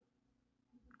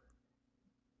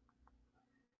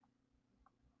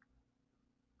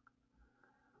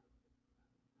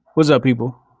What's up,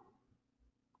 people?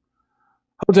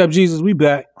 What's up, Jesus? We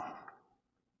back.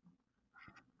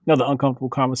 Another uncomfortable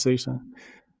conversation.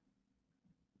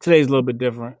 Today's a little bit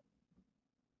different.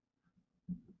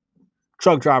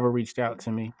 Truck driver reached out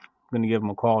to me. I'm going to give him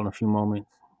a call in a few moments,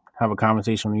 have a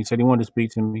conversation with him. He said he wanted to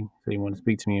speak to me. He said he wanted to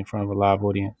speak to me in front of a live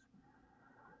audience.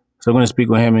 So I'm going to speak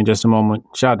with him in just a moment.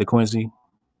 Shout out to Quincy.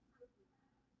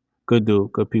 Good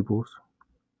dude, good peoples.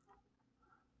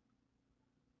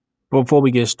 But before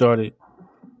we get started,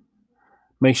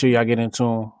 make sure y'all get in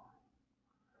tune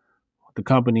with the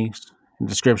companies in the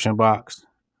description box.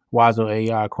 Wazo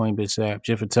AI, Coinbase app,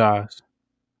 Jiffitas.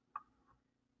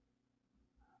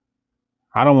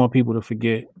 I don't want people to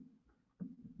forget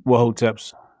what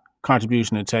Hotep's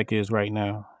contribution to tech is right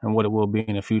now and what it will be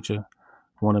in the future.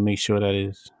 I want to make sure that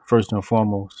is first and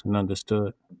foremost and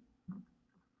understood.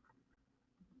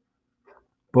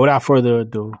 But without further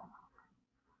ado,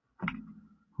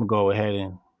 I'm going to go ahead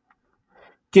and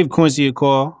give Quincy a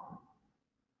call,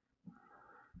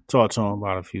 talk to him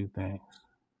about a few things.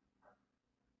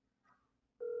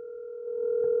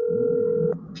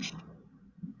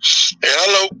 Hey,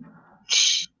 hello.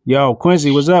 Yo,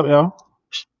 Quincy, what's up, yo?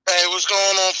 Hey, what's going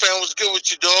on, fam? What's good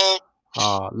with you,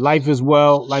 dog? Life is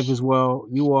well. Life is well.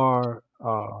 You are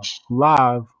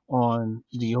live on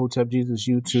the Hotep Jesus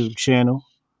YouTube channel.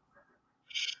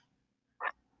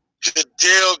 Good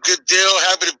deal, good deal.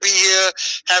 Happy to be here.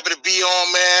 Happy to be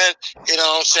on, man. You know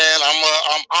what I'm saying?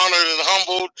 I'm honored and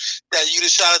humbled that you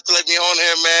decided to let me on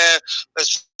here, man.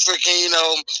 Let's freaking,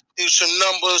 do some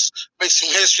numbers, make some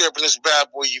history up in this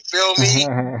bad boy. You feel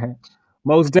me?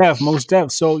 Most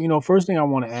def. So, first thing I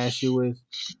want to ask you is,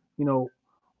 you know,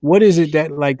 what is it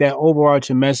that like that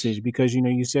overarching message? Because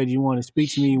you said you want to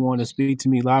speak to me, you want to speak to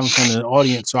me live in front of the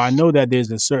audience. So I know that there's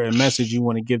a certain message you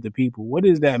want to give to people. What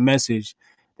is that message,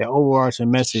 that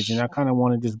overarching message? And I kind of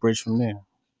want to just bridge from there.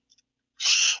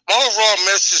 My overall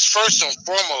message, first and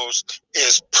foremost,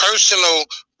 is personal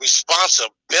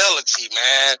responsibility,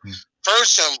 man.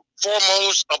 First and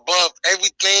foremost, above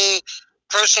everything,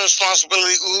 personal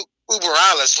responsibility, uber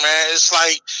alles, man. It's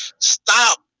like,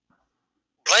 stop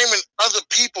blaming other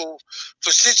people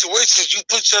for situations you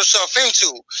put yourself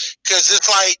into. Because it's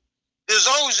like, there's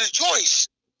always a choice.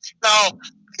 Now,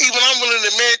 even I'm willing to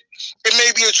admit, it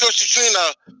may be a choice between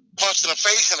a punch in the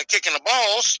face and a kick in the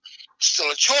balls.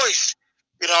 Still a choice.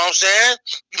 You know what I'm saying?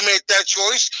 You make that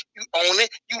choice, you own it,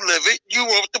 you live it, you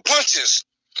roll with the punches.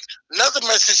 Another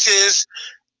message is,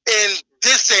 in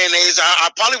this day and age, I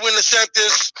probably wouldn't have said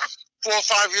this 4 or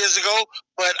 5 years ago,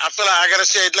 but I feel like I gotta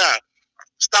say it now.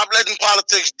 Stop letting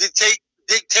politics dictate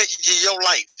your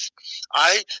life. All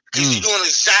right? Because you're doing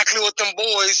exactly what them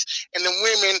boys and the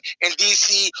women in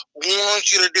DC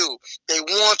want you to do. They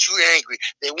want you angry.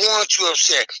 They want you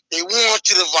upset. They want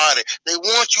you divided. They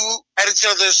want you at each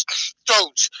other's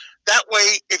throats. That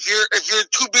way, if you're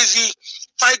too busy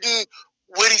fighting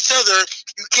with each other,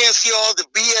 you can't see all the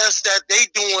BS that they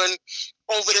doing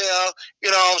over there, you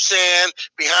know what I'm saying,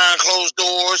 behind closed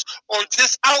doors, or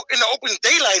just out in the open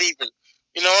daylight even.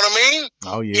 You know what I mean?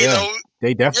 Oh yeah,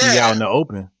 they definitely out in the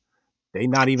open. They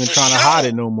not even trying to hide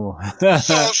it no more. For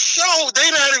sure,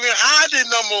 they not even hiding it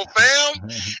no more, fam.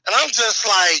 And I'm just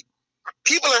like,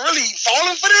 people are really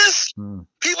falling for this.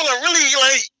 People are really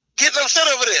like getting upset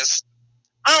over this.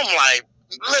 I'm like,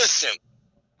 listen,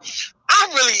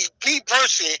 me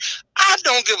personally, I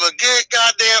don't give a good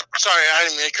goddamn. Sorry, I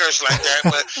didn't mean to curse like that,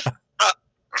 but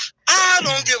I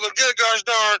don't give a good gosh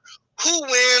darn who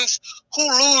wins, who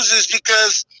loses,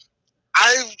 because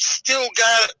I've still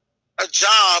got a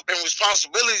job and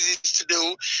responsibilities to do,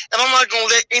 and I'm not going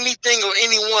to let anything or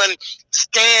anyone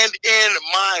stand in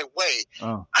my way.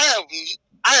 I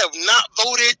have not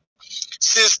voted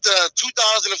since the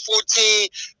 2014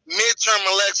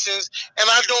 midterm elections, and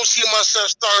I don't see myself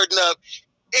starting up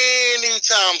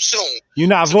anytime soon. You're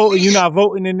not voting. You're not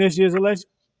voting in this year's election.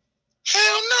 Hell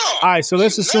no. All right, so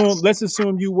let's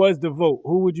assume you was to vote.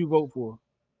 Who would you vote for?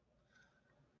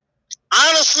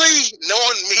 Honestly,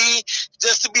 knowing me,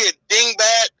 just to be a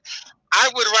dingbat, I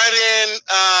would write in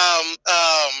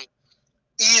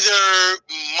either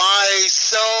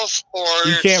myself or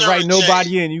you can't write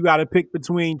nobody in. You got to pick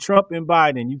between Trump and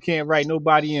Biden. You can't write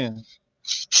nobody in.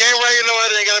 Can't write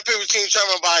nobody in. Got to pick between Trump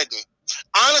and Biden.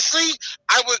 Honestly,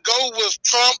 I would go with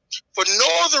Trump for no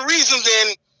other reason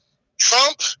than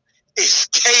Trump is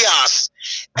chaos,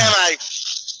 and I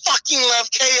fucking love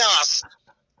chaos.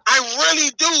 I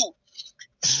really do.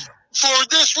 For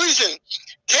this reason,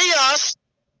 chaos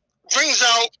brings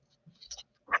out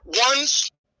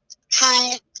one's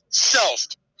true self.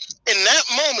 In that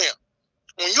moment,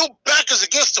 when your back is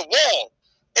against the wall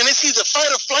and it's either fight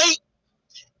or flight,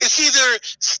 It's either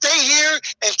stay here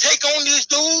and take on these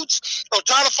dudes or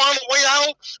try to find a way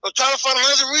out or try to find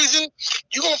another reason.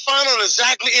 You're going to find out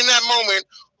exactly in that moment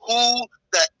who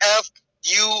the F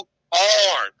you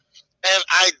are. And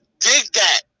I dig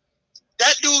that.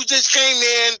 That dude just came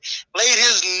in, laid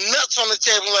his nuts on the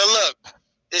table like, look,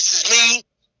 this is me.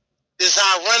 This is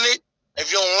how I run it.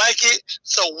 If you don't like it,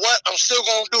 so what? I'm still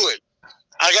going to do it.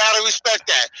 I got to respect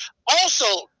that.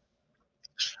 Also,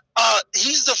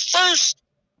 he's the first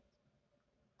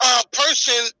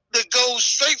person that goes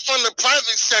straight from the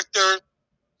private sector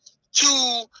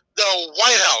to the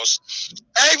White House.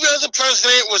 Every other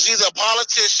president was either a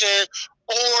politician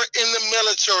or in the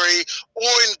military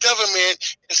or in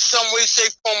government in some way,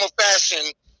 shape, form, or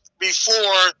fashion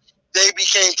before they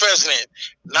became president.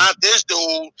 Not this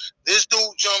dude. This dude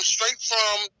jumped straight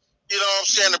from, you know what I'm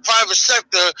saying, the private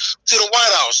sector to the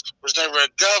White House. Was never a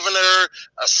governor,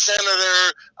 a senator,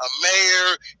 a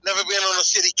mayor, never been on a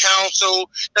city council,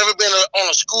 never been on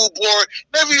a school board,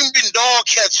 never even been dog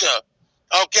catcher.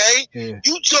 Okay? Yeah.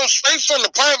 You jump straight from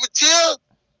the privateer,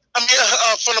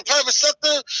 from the private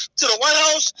sector to the White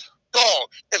House, dog.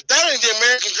 If that ain't the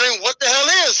American dream, what the hell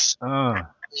is?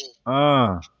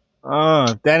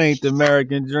 If that ain't the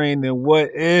American dream, then what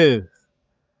is?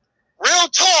 Real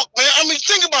talk, man. I mean,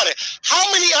 think about it.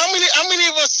 How many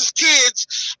of us as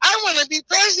kids? I want to be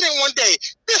president one day.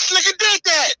 This nigga did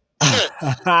that.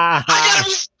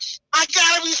 I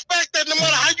gotta respect that. No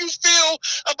matter how you feel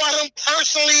about him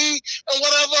personally and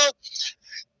whatever,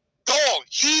 dog,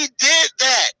 he did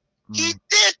that. He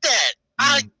did that.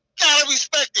 I gotta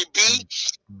respect it, B.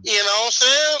 You know what I'm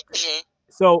saying?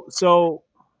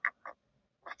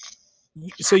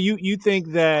 So you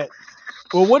think that?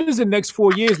 Well, what does the next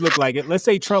 4 years look like? Let's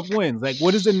say Trump wins. Like,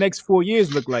 what does the next 4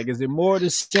 years look like? Is it more of the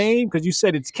same? Because you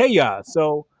said it's chaos.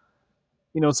 So,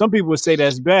 you know, some people would say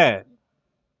that's bad.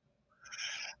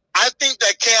 I think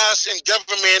that chaos in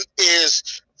government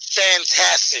is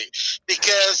fantastic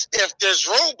because if there's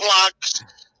roadblocks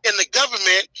in the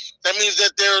government, that means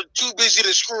that they're too busy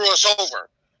to screw us over.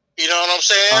 You know what I'm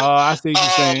saying? Oh, I see what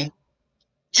you're saying.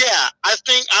 Yeah, I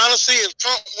think honestly, if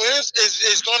Trump wins,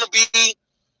 it's going to be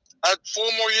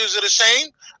 4 more years of the same.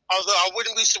 Although I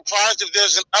wouldn't be surprised if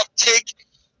there's an uptick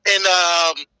in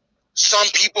some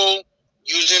people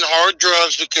using hard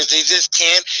drugs because they just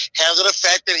can't handle the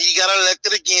fact that he got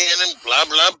elected again and blah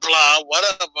blah blah,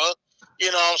 whatever.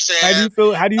 You know what I'm saying?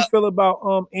 How do you feel about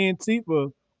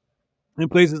Antifa in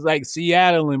places like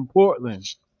Seattle and Portland?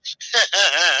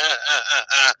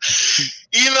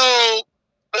 You know,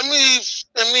 let me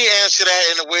answer that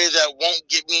in a way that won't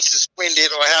get me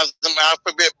suspended or have them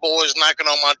alphabet boys knocking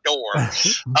on my door.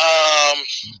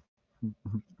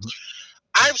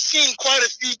 I've seen quite a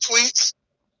few tweets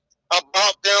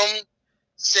about them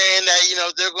saying that, you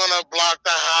know, they're going to block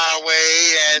the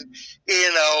highway and,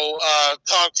 you know,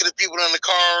 talk to the people in the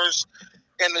cars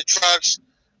and the trucks.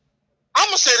 I'm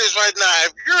going to say this right now.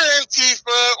 If you're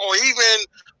Antifa or even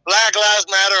Black Lives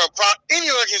Matter or any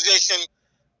organization,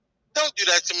 don't do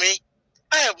that to me.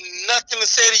 I have nothing to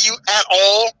say to you at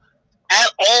all.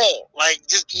 At all. Like,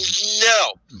 just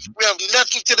no. We have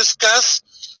nothing to discuss.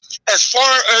 As far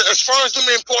as them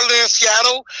in Portland and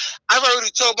Seattle, I've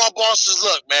already told my bosses,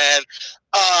 look, man,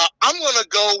 I'm going to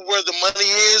go where the money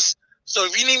is. So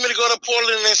if you need me to go to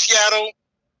Portland and Seattle,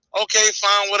 okay,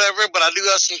 fine, whatever. But I do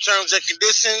have some terms and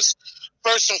conditions.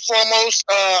 First and foremost,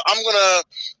 I'm going to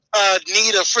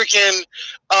need a freaking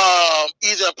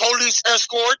either a police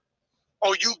escort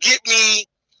or you get me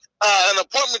an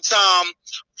appointment time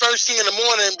first thing in the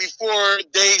morning before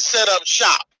they set up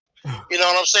shop. You know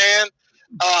what I'm saying?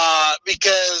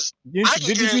 Because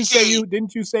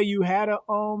didn't you say you had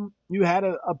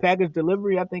a package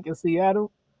delivery? I think in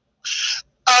Seattle.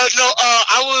 No,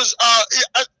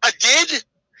 I did,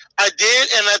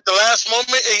 and at the last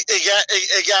moment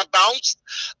it got bounced.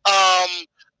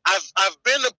 I've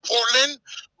been to Portland,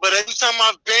 but every time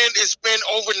I've been, it's been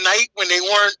overnight when they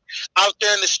weren't out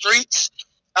there in the streets.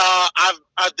 I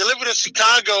delivered in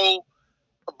Chicago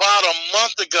about a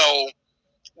month ago,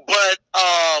 but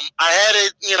I had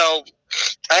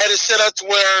it set up to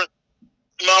where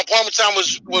my appointment time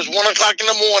was 1 o'clock in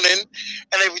the morning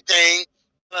and everything.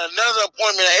 Another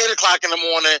appointment at 8 o'clock in the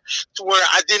morning to where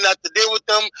I didn't have to deal with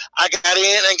them. I got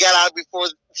in and got out before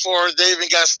they even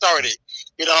got started.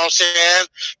 You know what I'm saying?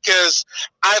 Because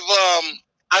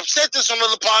I've said this on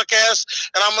other podcasts,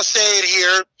 and I'm gonna say it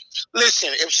here. Listen,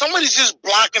 if somebody's just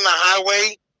blocking the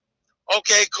highway,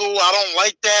 okay, cool. I don't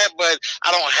like that, but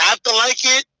I don't have to like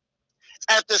it.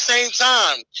 At the same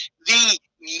time, the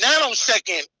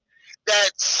nanosecond that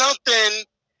something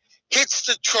hits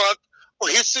the truck or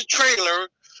hits the trailer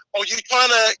or you trying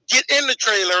to get in the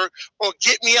trailer or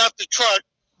get me out the truck,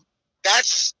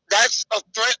 that's a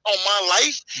threat on my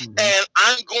life, and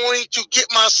I'm going to get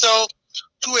myself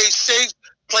to a safe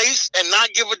place and not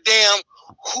give a damn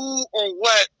who or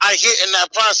what I hit in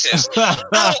that process.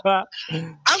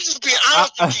 I'm just being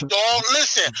honest with you, dog.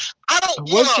 Listen, I don't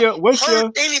want to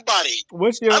hurt anybody.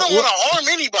 I don't want to harm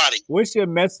anybody. What's your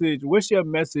message? What's your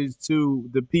message to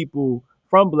the people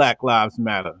from Black Lives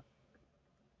Matter?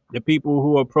 The people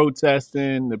who are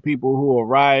protesting, the people who are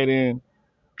rioting.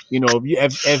 You know,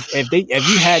 if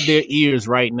you had their ears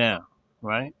right now,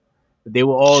 right? If they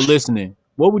were all listening,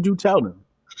 what would you tell them?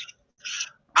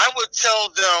 I would tell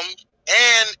them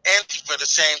and Antifa the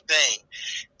same thing.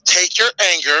 Take your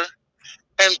anger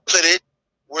and put it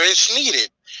where it's needed,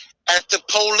 at the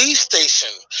police station.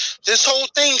 This whole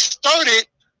thing started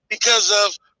because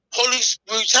of police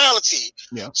brutality.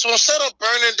 Yeah. So instead of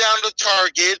burning down the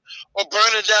Target or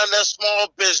burning down that small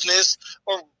business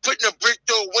or putting a brick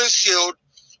through a windshield,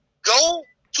 go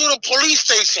to the police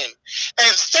station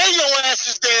and stay your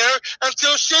asses there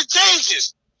until shit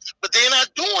changes. But they're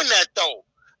not doing that though.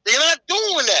 They're not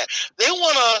doing that. They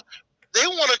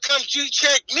wanna come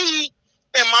G-check me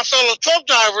and my fellow truck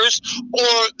drivers,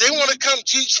 or they want to come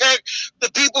G-check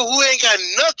the people who ain't got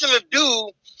nothing to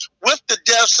do with the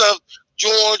deaths of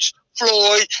George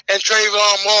Floyd and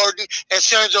Trayvon Martin and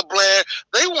Sandra Bland.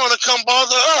 They want to come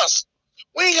bother us.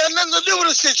 We ain't got nothing to do with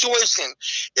the situation.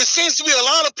 It seems to be a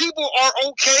lot of people are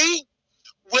okay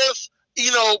with,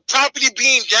 property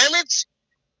being damaged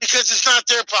because it's not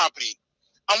their property.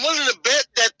 I'm willing to bet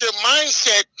that their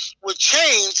mindset would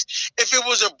change if it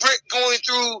was a brick going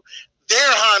through their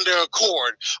Honda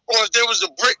Accord, or if there was a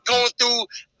brick going through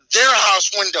their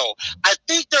house window. I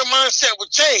think their mindset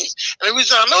would change. And the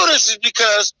reason I know this is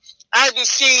because I haven't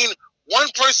seen one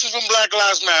person from Black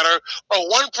Lives Matter or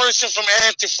one person from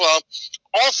Antifa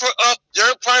offer up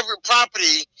their private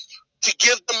property to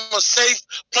give them a safe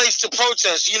place to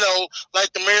protest,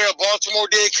 like the mayor of Baltimore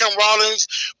did, Kim Rollins.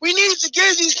 We need to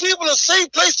give these people a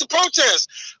safe place to protest.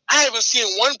 I haven't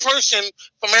seen one person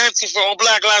from Antifa or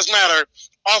Black Lives Matter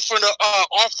offer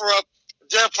up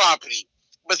their property,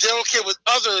 but they're okay with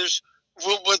others,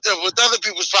 with other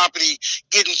people's property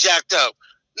getting jacked up.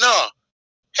 No,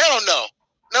 hell no,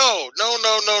 no.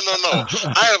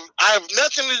 I have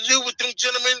nothing to do with them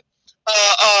gentlemen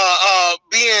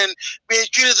being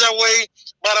treated that way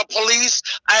by the police.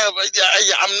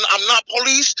 I'm not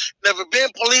police. Never been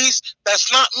police.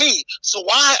 That's not me. So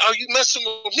why are you messing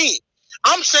with me?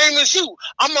 I'm same as you.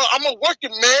 I'm a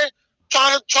working man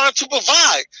trying to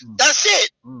provide. That's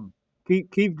it.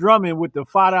 Keith Drummond with the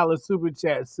 $5 super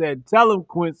chat said, "Tell him,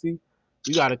 Quincy,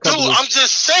 you got a couple." Dude, I'm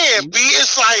just saying, B.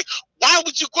 It's like, why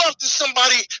would you go after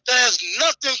somebody that has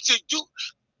nothing to do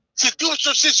with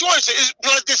your situation? It's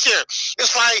like this here.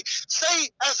 It's like, say,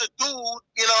 as a dude,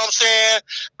 you know what I'm saying,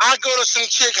 I go to some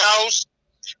chick house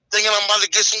thinking I'm about to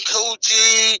get some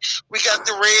coochie. We got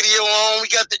the radio on. We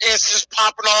got the incense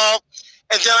popping off.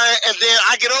 And then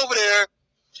I get over there.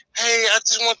 Hey, I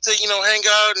just want to, hang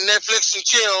out and Netflix and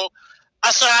chill.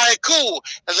 I said, all right, cool.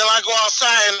 And then I go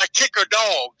outside and I kick her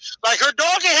dog. Like, her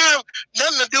dog can have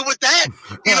nothing to do with that.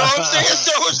 You know what I'm saying?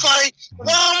 So it's like,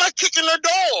 why am I kicking her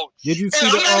dog? Did you see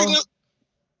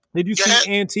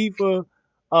Antifa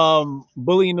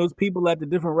bullying those people at the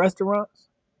different restaurants?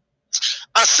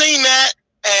 I seen that,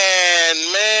 and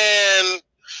man,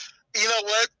 you know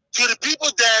what? To the people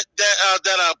that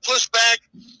push back,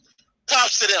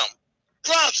 props to them.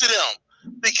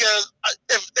 Because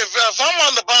if I'm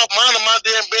on the ball minding my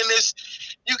damn business,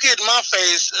 you get in my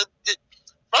face.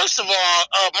 First of all,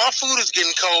 my food is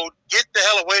getting cold. Get the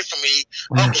hell away from me.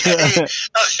 Okay.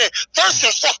 First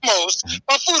and foremost,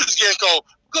 my food is getting cold.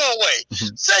 Go away.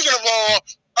 Second of all,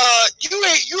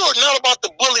 you are not about to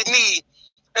bully me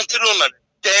into doing a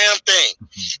damn thing.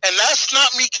 And that's not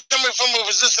me coming from a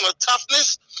position of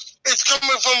toughness. It's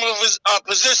coming from a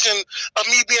position of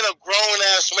me being a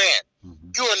grown-ass man.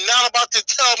 You are not about to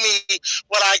tell me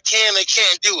what I can and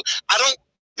can't do. I don't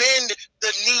bend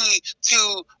the knee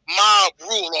to mob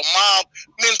rule or mob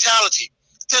mentality.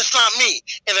 That's not me.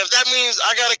 And if that means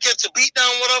I got to catch a beat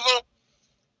down, whatever,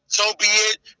 so be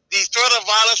it. The threat of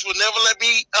violence will never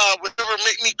would never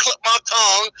make me clip my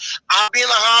tongue. I'll be in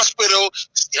the hospital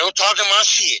still talking my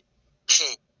shit.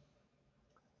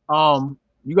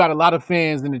 You got a lot of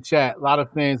fans in the chat. A lot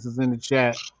of fans is in the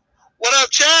chat. What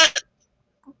up, chat?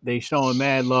 They showing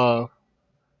mad love.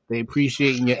 They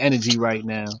appreciating your energy right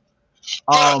now.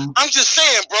 I'm just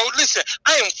saying, bro. Listen,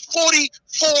 I am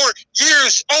 44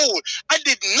 years old. I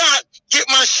did not get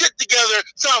my shit together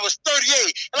till I was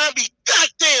 38, and I'd be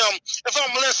goddamn if if I'm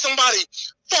gonna let somebody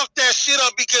fuck that shit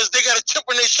up because they got a chip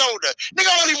on their shoulder. Nigga,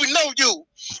 I don't even know you.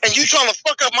 And you trying to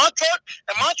fuck up my truck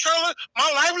and my trailer, my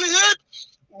livelihood?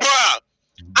 Bruh,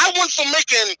 I went from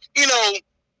making,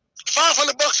 $500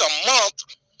 a month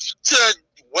to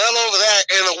well over that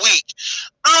in a week.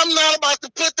 I'm not about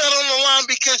to put that on the line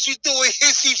because you threw a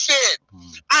hissy fit.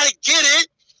 I get it.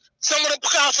 Some of the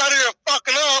cops out here are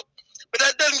fucking up, but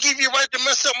that doesn't give you a right to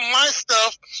mess up my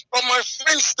stuff or my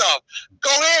friend's stuff. Go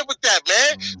ahead with that,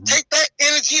 man. Take that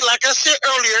energy, like I said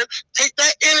earlier, take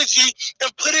that energy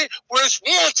and put it where it's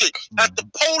wanted, at the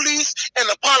police and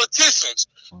the politicians.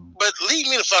 But leave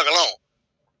me the fuck alone.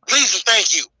 Please and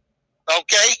thank you.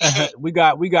 Okay? we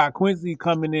got Quincy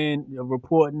coming in,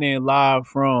 reporting in live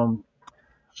from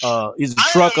he's a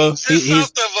trucker. He's south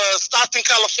of Stockton,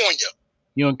 California.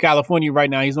 You're in California right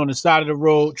now. He's on the side of the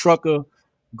road, trucker,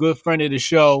 good friend of the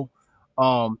show.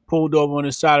 Pulled over on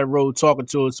the side of the road talking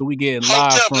to us, so we getting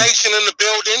live Hotep Nation in the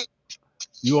building.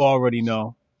 You already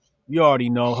know.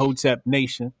 Hotep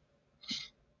Nation.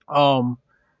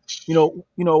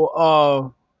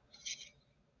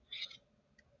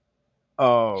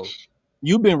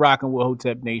 You've been rocking with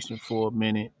Hotep Nation for a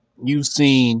minute. You've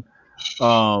seen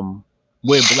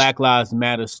where Black Lives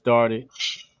Matter started,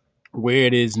 where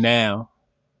it is now.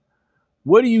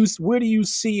 Where do you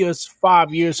see us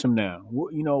 5 years from now?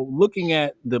 Looking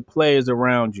at the players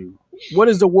around you, what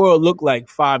does the world look like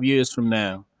 5 years from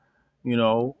now?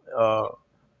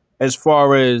 As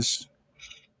far as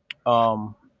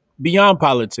beyond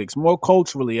politics, more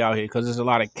culturally out here, because there's a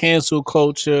lot of cancel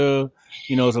culture.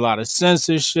 There's a lot of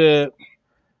censorship.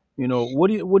 What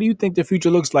do you think the future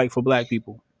looks like for Black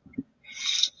people?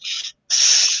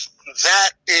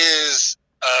 That is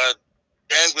a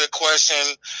damn good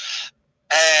question.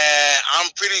 And I'm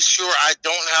pretty sure I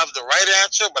don't have the right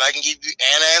answer, but I can give you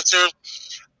an answer.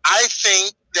 I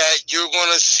think that you're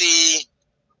going to see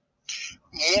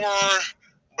more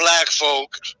Black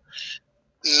folk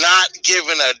not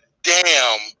giving a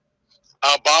damn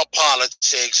about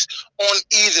politics on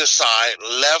either side,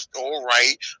 left or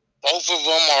right. Both of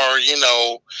them are,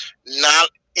 not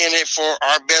in it for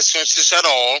our best interests at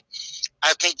all.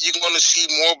 I think you're going to see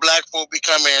more Black folk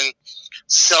becoming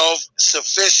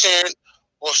self-sufficient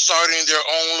or starting their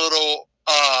own little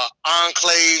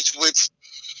enclaves, which,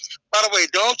 by the way,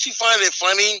 don't you find it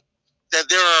funny that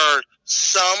there are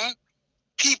some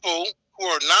people who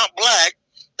are not Black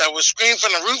that will scream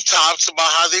from the rooftops about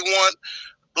how they want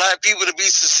Black people to be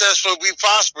successful, be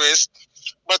prosperous,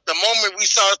 but the moment we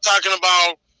start talking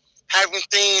about having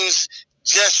things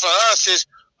just for us is,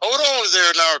 hold on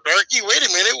there now, Durkee, wait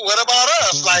a minute, what about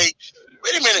us? Like,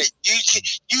 wait a minute, you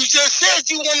just said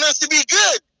you want us to be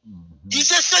good. You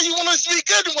just said you want us to be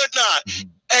good and whatnot.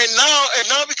 And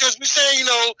now because we say,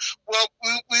 well,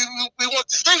 we want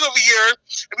this thing over here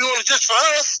and we want it just for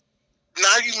us,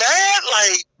 now you mad?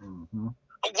 Like,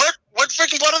 what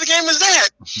freaking part of the game is that?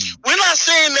 We're not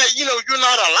saying that, you're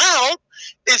not allowed.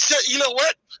 It's that, you know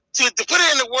what? To put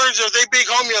it in the words of their big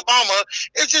homie Obama,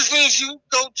 it just means you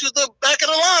go to the back of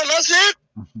the line. That's it.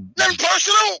 Nothing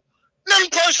personal. Nothing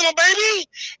personal, baby.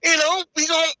 We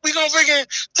gonna freaking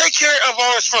take care of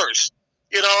ours first.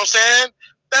 You know what I'm saying?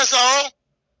 That's all.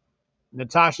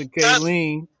 Natasha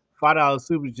Kayleen, $5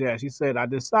 super chat. She said, I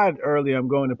decided earlier I'm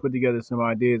going to put together some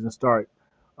ideas and start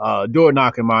door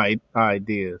knocking my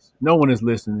ideas. No one is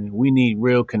listening. We need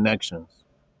real connections.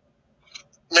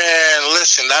 Man,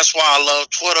 listen, that's why I love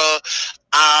Twitter.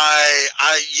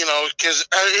 Because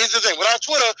here's the thing. Without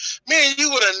Twitter, me and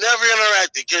you would have never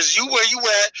interacted because where you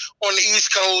at on the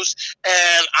East Coast,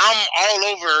 and I'm all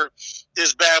over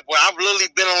this bad boy. I've literally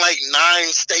been in like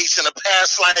 9 states in the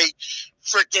past, like,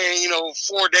 freaking,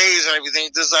 4 days and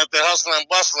everything, just like the hustling and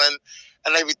bustling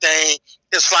and everything.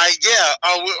 It's like,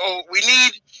 we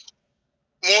need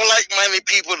more like-minded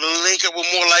people to link up with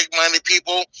more like-minded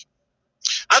people.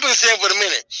 I've been saying for a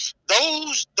minute,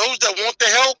 those that want the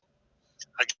help,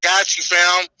 I got you,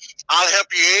 fam. I'll help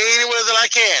you anywhere that I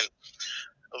can.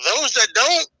 Those that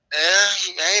don't,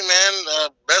 hey, man,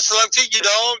 best of luck to you,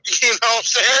 dog. You know what I'm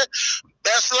saying?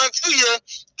 Best of luck to you,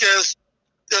 because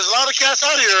there's a lot of cats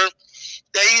out here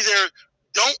that either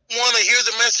don't want to hear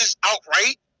the message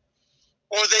outright,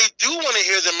 or they do want to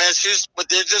hear the message, but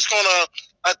they're just going to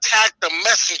attack the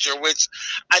messenger, which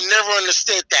I never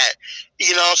understood that.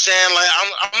 You know what I'm saying? Like,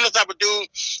 I'm the type of dude,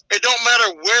 it don't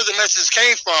matter where the message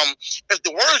came from. If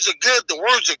the words are good, the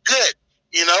words are good,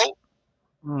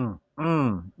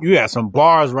 You got some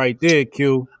bars right there,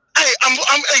 Q. Hey, I'm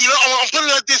putting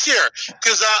it like this here,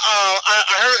 because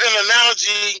I heard an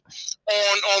analogy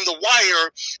on The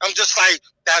Wire. I'm just like,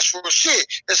 that's real shit.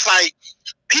 It's like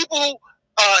people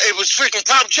it was freaking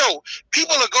Pop Joe.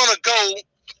 People are gonna go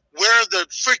where the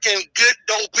freaking good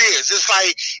dope is. It's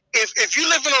like if you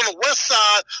living on the west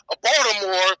side of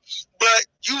Baltimore, but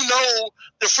you know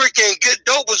the freaking good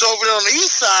dope was over there on the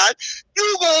east side,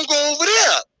 you gonna go over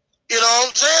there. You know what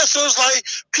I'm saying? So it's like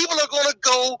people are gonna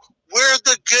go where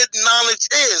the good knowledge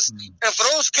is. And for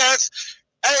those cats,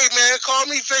 hey man, call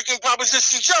me freaking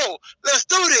Proposition Joe. Let's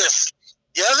do this.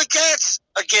 The other cats,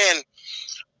 again,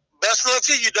 best luck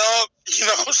to you, dog. You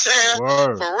know what I'm saying?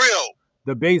 Word. For real.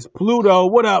 The bass Pluto,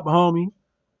 what up, homie?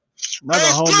 Another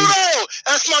Hey, homie. Pluto,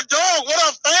 that's my dog. What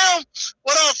up, fam?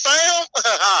 What up,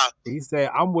 fam? He said,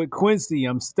 I'm with Quincy.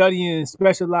 I'm studying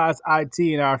specialized IT,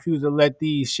 and I refuse to let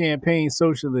these champagne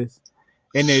socialists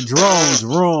and their drones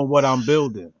ruin what I'm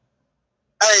building.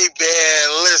 Hey,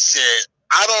 man, listen.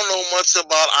 I don't know much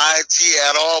about IT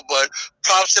at all, but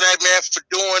props to that man for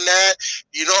doing that.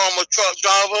 You know I'm a truck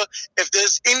driver. If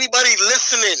there's anybody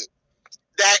listening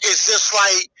that is just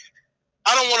like,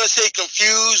 I don't want to say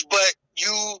confused, but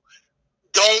you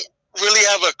don't really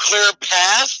have a clear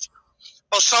path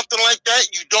or something like that,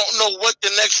 you don't know what the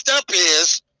next step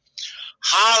is,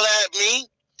 holla at me.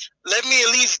 Let me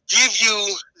at least give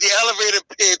you the elevator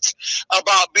pitch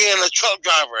about being a truck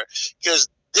driver. Because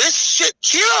this shit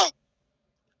here,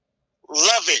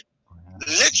 love it.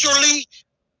 Literally,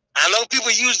 I know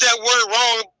people use that word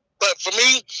wrong, but for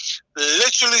me,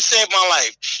 literally saved my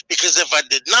life. Because if I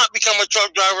did not become a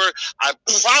truck driver, I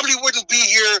probably wouldn't be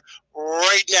here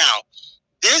right now.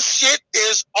 This shit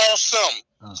is awesome.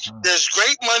 There's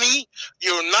great money.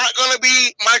 You're not going to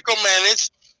be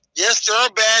micromanaged. Yes, there are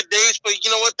bad days, but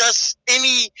you know what? That's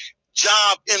any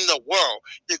job in the world.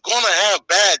 You're going to have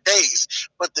bad days,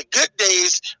 but the good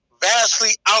days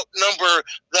vastly outnumber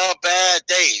the bad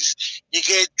days. You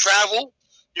get travel.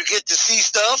 You get to see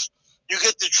stuff. You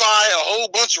get to try a whole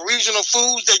bunch of regional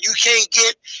foods that you can't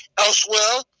get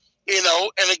elsewhere, you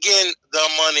know, and again, the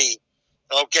money.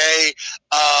 Okay.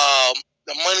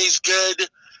 The money's good.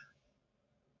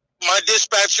 My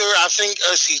dispatcher, I think,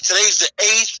 today's the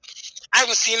 8th. I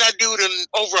haven't seen that dude in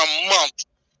over a month.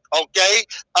 Okay?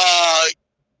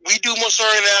 We do most of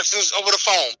our interactions over the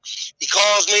phone. He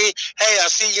calls me, hey, I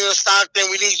see you in Stockton.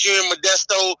 We need you in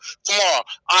Modesto tomorrow.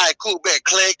 All right, cool, bet,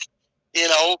 click. You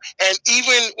know, and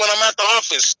even when I'm at the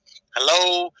office,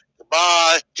 hello,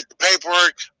 goodbye, get the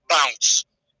paperwork, bounce.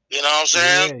 You know what I'm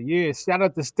saying? Yeah. Shout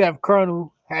out to Steph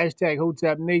Colonel. Hashtag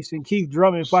Hotep Nation. Keith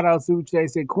Drummond, $5 super chat.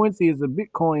 Said Quincy is a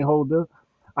Bitcoin holder.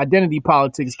 Identity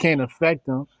politics can't affect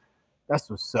him. That's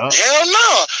what's up. Hell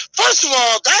no. First of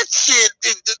all, that shit,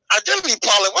 identity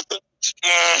politics, what the?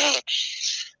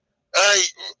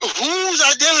 Whose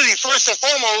identity, first and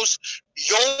foremost?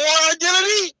 Your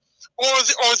identity? Or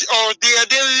the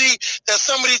identity that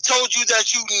somebody told you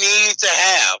that you need to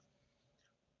have?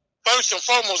 First and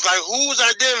foremost, like, whose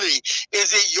identity?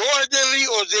 Is it your identity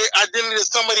or is it identity that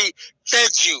somebody fed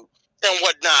you and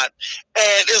whatnot?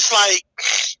 And it's like,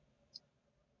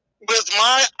 with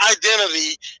my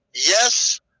identity,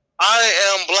 yes, I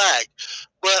am black,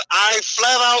 but I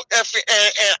flat out,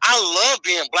 and I love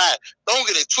being black. Don't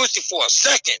get it twisted for a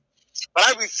second. But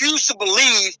I refuse to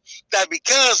believe that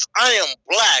because I am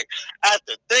black, I have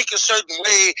to think a certain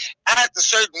way, act a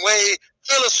certain way,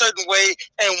 feel a certain way,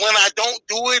 and when I don't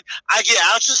do it, I get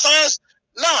ostracized?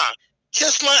 Nah,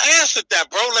 kiss my ass with that,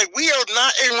 bro. Like, we are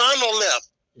not a rhino left.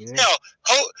 Yeah.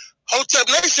 Hell, Hotep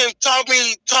Nation taught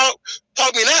me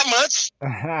that much.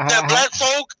 That black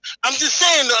folk, I'm just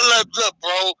saying, look,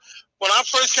 bro, when I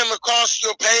first came across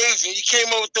your page and you came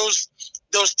up with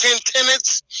those 10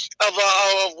 tenets of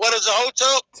what is a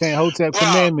Hotep? 10 Hotep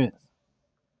commandments.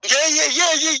 Yeah.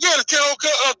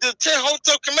 The 10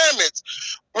 Hotep commandments,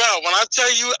 bro. When I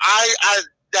tell you,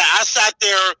 I sat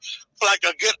there for like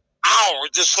a good hour,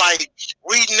 just like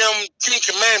reading them 10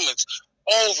 commandments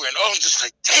over and over, just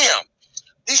like, damn,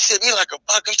 this hit me like a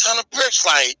fucking ton of bricks.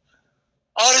 Like,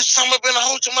 all this time I've been a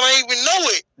Hotep and I didn't even know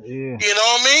it. Yeah. You know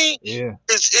what I mean? Yeah.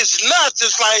 It's nuts.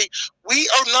 It's like we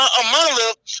are not a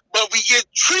monolith, but we get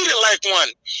treated like one,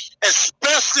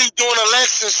 especially during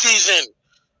election season.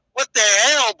 What the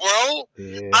hell, bro?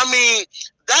 Yeah. I mean,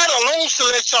 that alone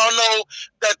should let y'all know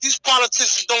that these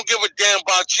politicians don't give a damn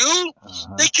about you.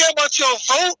 They care about your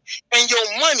vote and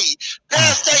your money.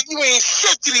 Past that, you ain't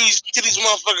shit to these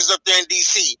motherfuckers up there in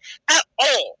DC at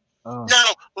all.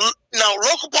 Now,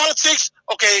 local politics,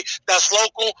 okay, that's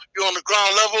local. You're on the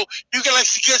ground level. You can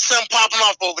actually get something popping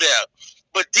off over there.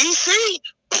 But DC,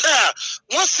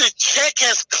 once the check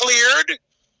has cleared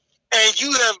and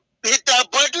you have hit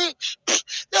that button, they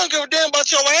don't give a damn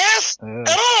about your ass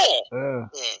at all.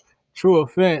 True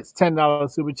offense,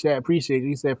 $10 super chat. Appreciate it.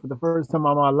 He said, for the first time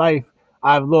in my life,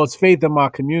 I've lost faith in my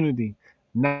community.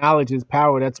 Knowledge is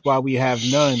power. That's why we have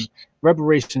none.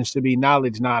 Reparations should be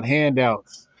knowledge, not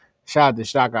handouts. Shout out to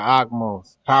Shaka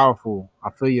Akmos. Powerful. I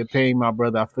feel your pain, my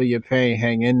brother. I feel your pain.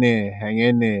 Hang in there. Hang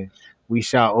in there. We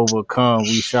shall overcome.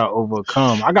 We shall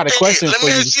overcome. I got a Hey, question let for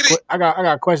me you. ask you this. I got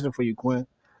a question for you, Quinn. Go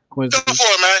Quincy. for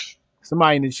it, man.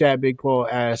 Somebody in the chat, Big Paul,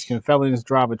 asked, can felons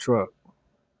drive a truck?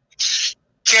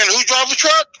 Can who drive a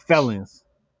truck? Felons.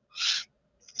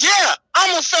 Yeah,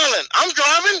 I'm a felon. I'm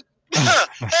driving. Hell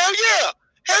yeah.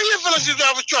 Hell yeah, fellas, you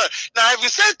drive a truck. Now, having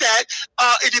said that,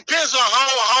 it depends on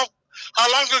how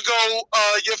long ago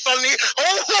your felony.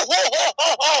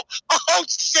 Oh,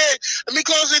 shit. Let me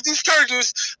close these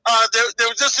curtains. There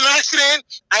was just an accident.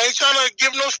 I ain't trying to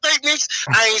give no statements.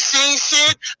 I ain't seen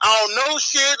shit. I don't know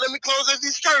shit. Let me close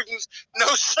these curtains.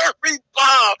 No, sorry,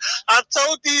 Bob. I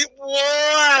told you,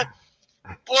 boy.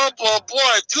 Boy,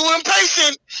 too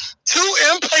impatient.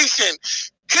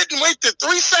 Couldn't wait the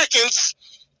 3 seconds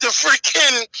to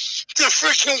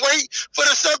freaking wait for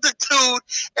the substitute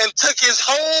and took his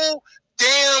whole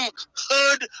damn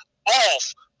hood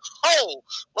off. Oh,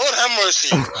 Lord have mercy.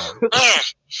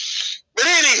 But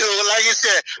anywho, like I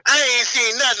said, I ain't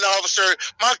seen nothing, officer.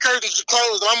 My curtains are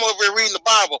closed. I'm over here reading the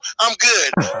Bible. I'm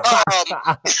good.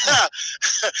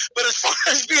 But as far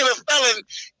as being a felon,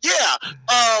 yeah.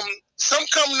 Some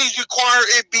companies require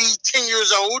it be 10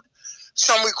 years old.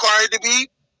 Some require it to be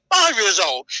 5 years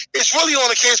old. It's really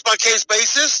on a case-by-case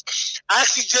basis. I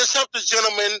actually just helped a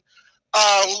gentleman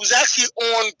who's actually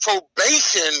on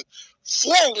probation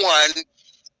for one.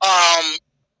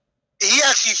 He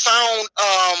actually found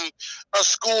a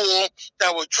school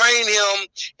that would train him,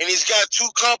 and he's got 2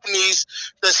 companies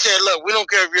that said, "Look, we don't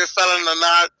care if you're a felon or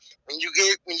not. When you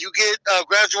get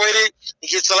graduated, you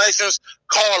get your license,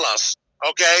 call us,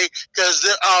 okay? Because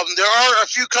there are a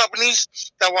few companies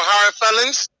that will hire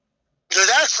felons.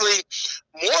 There's actually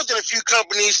more than a few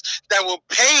companies that will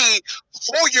pay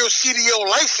for your CDO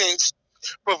license,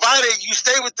 provided you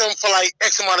stay with them for like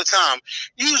X amount of time,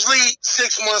 usually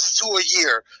 6 months to a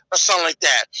year or something like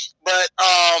that. But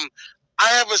I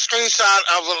have a screenshot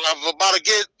of about to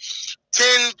get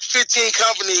 10, 15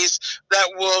 companies that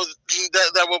will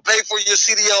pay for your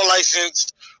CDO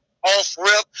license off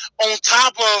rip, on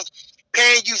top of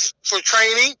paying you for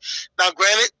training. Now,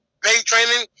 granted, paid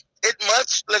training isn't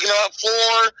much, looking up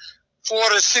 $400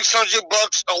 to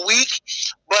 $600 a week.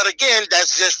 But again,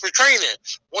 that's just for training.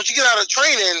 Once you get out of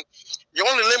training, your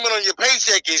only limit on your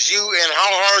paycheck is you and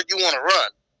how hard you want to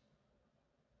run.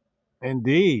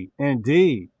 Indeed.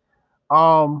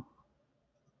 A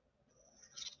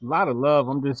lot of love.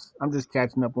 I'm just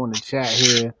catching up on the chat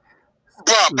here.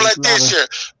 Bro, like this here.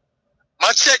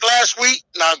 My check last week,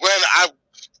 now granted,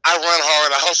 I run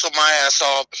hard, I hustle my ass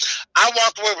off. I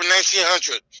walked away with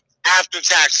 $1,900 after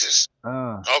taxes.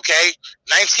 Okay,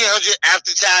 $1,900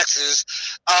 after taxes.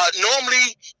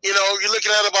 Normally, you're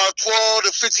looking at about $1,200 to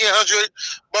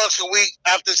 $1,500 a week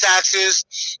after taxes.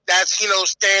 That's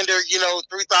standard.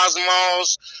 3,000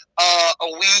 miles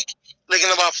a week, looking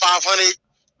at about 500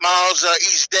 miles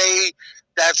each day.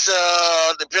 That's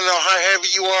depending on how heavy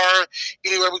you are,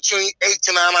 anywhere between 8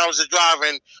 to 9 hours of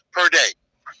driving per day.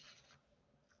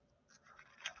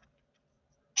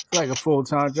 It's like a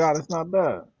full-time job. That's not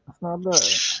bad.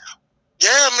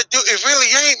 Yeah, dude, it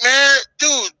really ain't, man.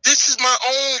 Dude, this is my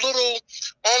own little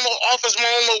office, my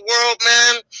own little world,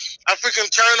 man. I freaking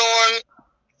turn on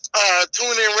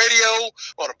TuneIn Radio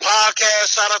or the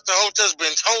podcast. Shout out to Hotels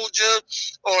Been Told You,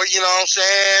 or you know what I'm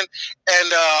saying,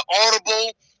 and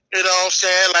Audible. You know what I'm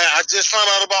saying? Like, I just found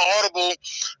out about Audible a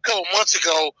couple months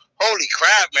ago. Holy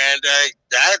crap, man!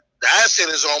 That shit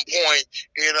is on point.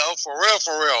 For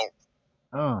real.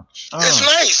 It's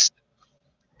nice.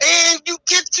 And you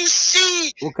get to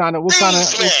see what kind of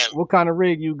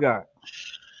rig you got?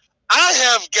 I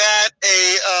have got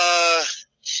a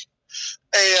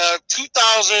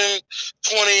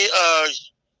 2020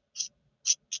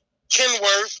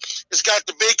 Kenworth. It's got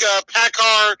the big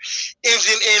Packard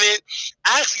engine in it.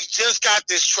 I actually just got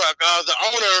this truck. The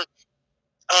owner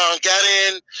got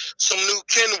in some new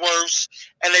Kenworths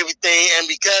and everything, and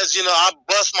because I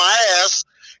bust my ass.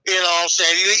 You know what I'm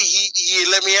saying? He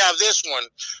let me have this one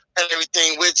and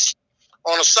everything, which,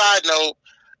 on a side note,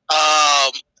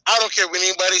 I don't care what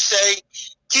anybody say,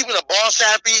 keeping a boss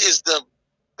happy is the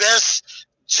best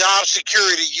job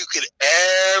security you could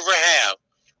ever have.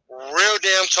 Real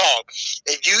damn talk.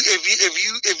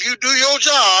 If you do your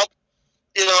job,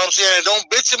 you know what I'm saying, and don't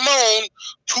bitch and moan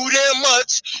too damn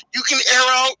much, you can air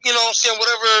out, you know what I'm saying,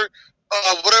 whatever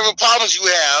problems you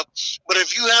have. But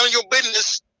if you handle your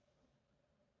business,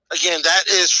 again, that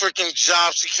is freaking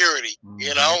job security,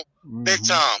 big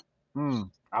time.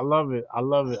 I love it.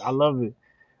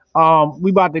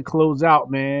 We about to close out,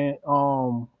 man. It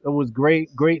was great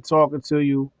talking to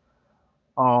you.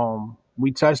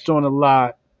 We touched on a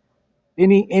lot.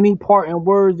 Any parting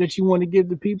words that you want to give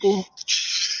the people?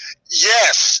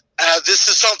 Yes, this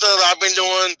is something that I've been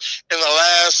doing in the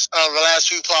last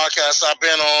few podcasts I've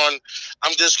been on.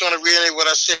 I'm just going to reiterate what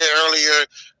I said earlier.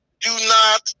 Do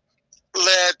not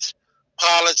let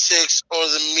politics or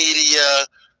the media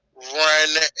run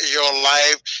your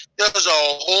life. There's a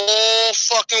whole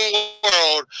fucking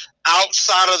world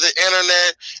outside of the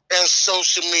internet and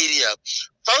social media.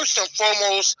 First and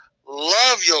foremost,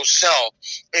 love yourself.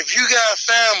 If you got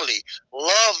family,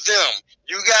 love them.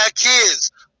 You got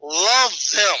kids, love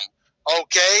them.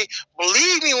 Okay?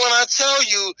 Believe me when I tell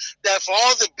you that for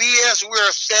all the BS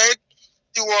we're fed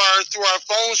through our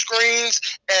phone screens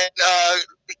and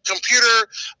computer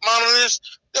monitors,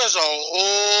 there's a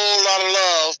whole lot of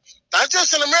love, not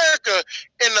just in America,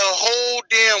 in the whole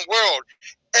damn world.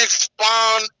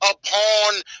 Expound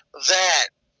upon that.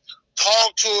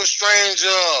 Talk to a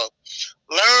stranger.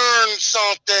 Learn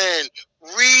something.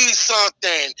 Read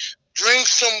something. Drink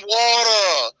some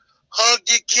water. Hug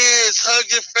your kids.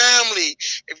 Hug your family.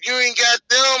 If you ain't got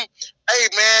them, hey,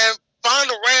 man, find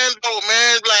a rando,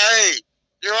 man. Like, hey,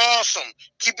 you're awesome.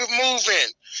 Keep it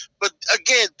moving. But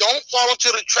again, don't fall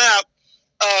into the trap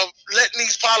of letting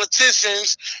these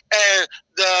politicians and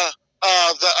the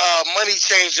money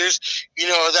changers, you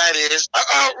know what that is,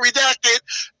 redacted.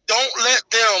 Don't let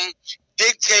them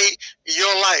dictate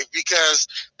your life, because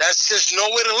that's just no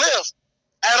way to live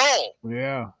at all.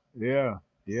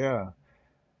 Yeah.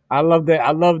 I love that.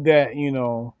 I love that.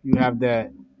 You have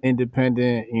that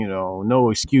independent, no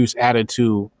excuse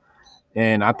attitude,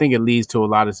 and I think it leads to a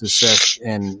lot of success.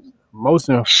 And first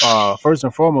and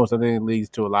foremost, I think it leads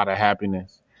to a lot of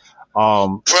happiness.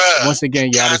 Bruh, Once you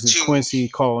again, y'all, got this is to. Quincy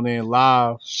calling in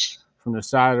live from the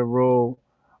side of the road.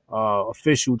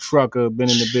 Official trucker, been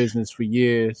in the business for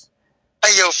years.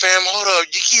 Hey, yo, fam, hold up.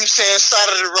 You keep saying side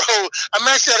of the road. I'm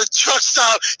actually at a truck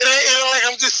stop. It ain't like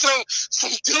I'm just some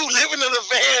dude living in a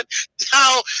van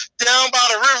down by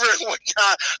the river and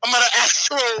whatnot. I'm at an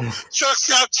actual truck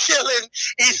stop chilling.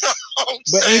 You know what I'm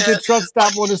But ain't the saying? truck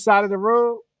stop on the side of the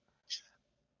road?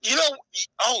 You know,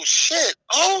 oh shit.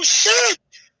 Hotel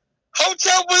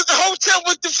with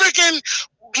the freaking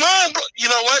mind. You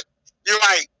know what? You're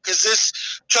right, because this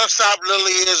truck stop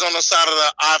literally is on the side of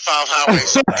the I-5 highway.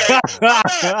 So, okay,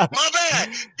 my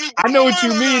bad. You I blew know my what you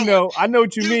mind on mean, that one. though. I know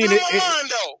what you You mean. blew my mind,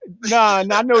 though. Nah,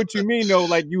 I know what you mean, though.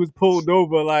 Like you was pulled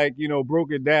over, like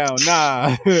broke it down.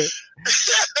 Nah,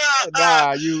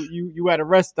 nah. You at a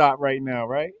rest stop right now,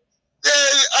 right? Yeah,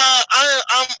 I'm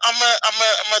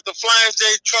at the Flying J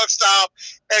truck stop,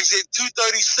 exit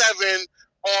 237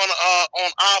 on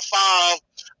I-5.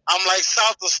 I'm like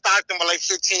south of Stockton by like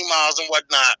 15 miles and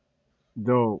whatnot.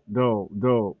 Dope.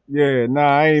 Yeah,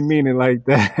 nah, I ain't mean it like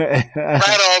that. Right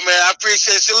on, man. I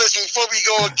appreciate you. Listen, before we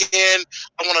go again,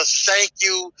 I want to thank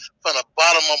you from the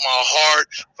bottom of my heart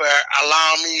for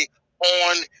allowing me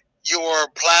on your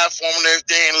platform and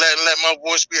everything, and let my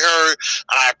voice be heard.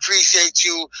 I appreciate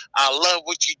you. I love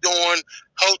what you're doing.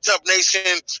 Hotep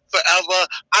Nation forever.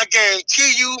 I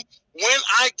guarantee you, when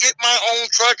I get my own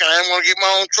truck, and I am going to get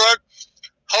my own truck,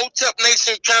 Hotep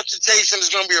Nation Transportation is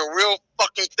gonna be a real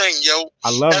fucking thing, yo.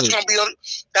 I love that's it. Gonna be on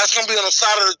the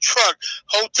side of the truck.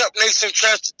 Hotep Nation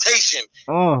Transportation.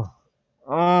 I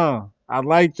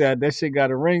like that. That shit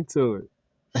got a ring to it.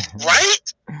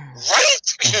 Right.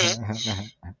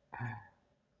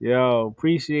 Yo,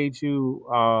 appreciate you.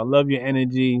 Love your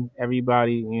energy,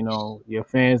 everybody. Your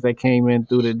fans that came in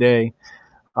through the day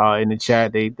in the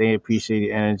chat, they appreciate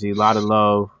your energy. A lot of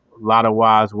love, a lot of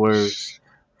wise words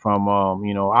from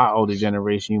our older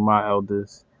generation, you my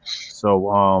elders.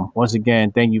 So once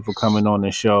again, thank you for coming on the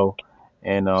show,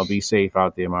 and be safe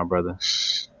out there, my brother.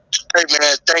 Hey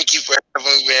man, thank you for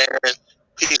having me, man.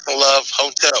 Peace and love,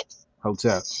 Hotep.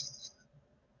 Hotep.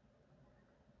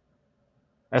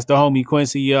 That's the homie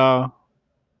Quincy, y'all.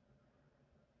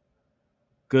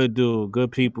 Good dude,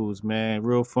 good peoples, man.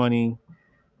 Real funny.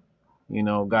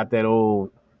 Got that old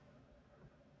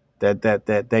that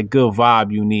good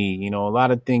vibe you need. A lot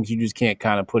of things you just can't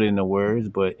kind of put into words,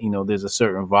 but there's a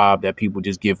certain vibe that people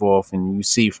just give off, and you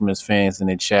see from his fans in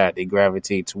the chat, they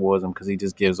gravitate towards him because he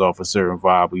just gives off a certain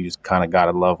vibe. You just kind of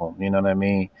gotta love him. You know what I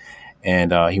mean?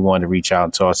 And he wanted to reach out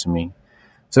and talk to me.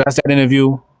 So that's that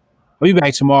interview. I'll be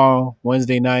back tomorrow,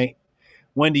 Wednesday night.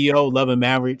 Wendy O, Love and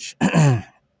Marriage.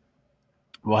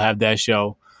 We'll have that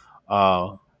show.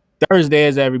 Uh, Thursday,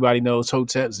 as everybody knows,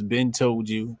 Hotep's been told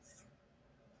you.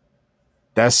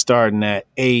 That's starting at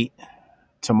 8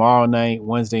 tomorrow night,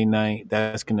 Wednesday night.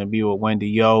 That's going to be with Wendy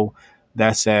Yo.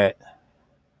 That's at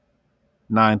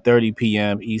 9:30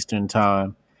 p.m. Eastern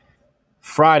time.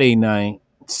 Friday night,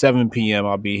 7 p.m.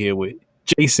 I'll be here with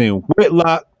Jason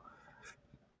Whitlock.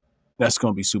 That's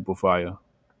gonna be super fire.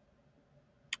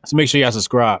 So make sure y'all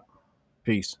subscribe.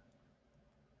 Peace.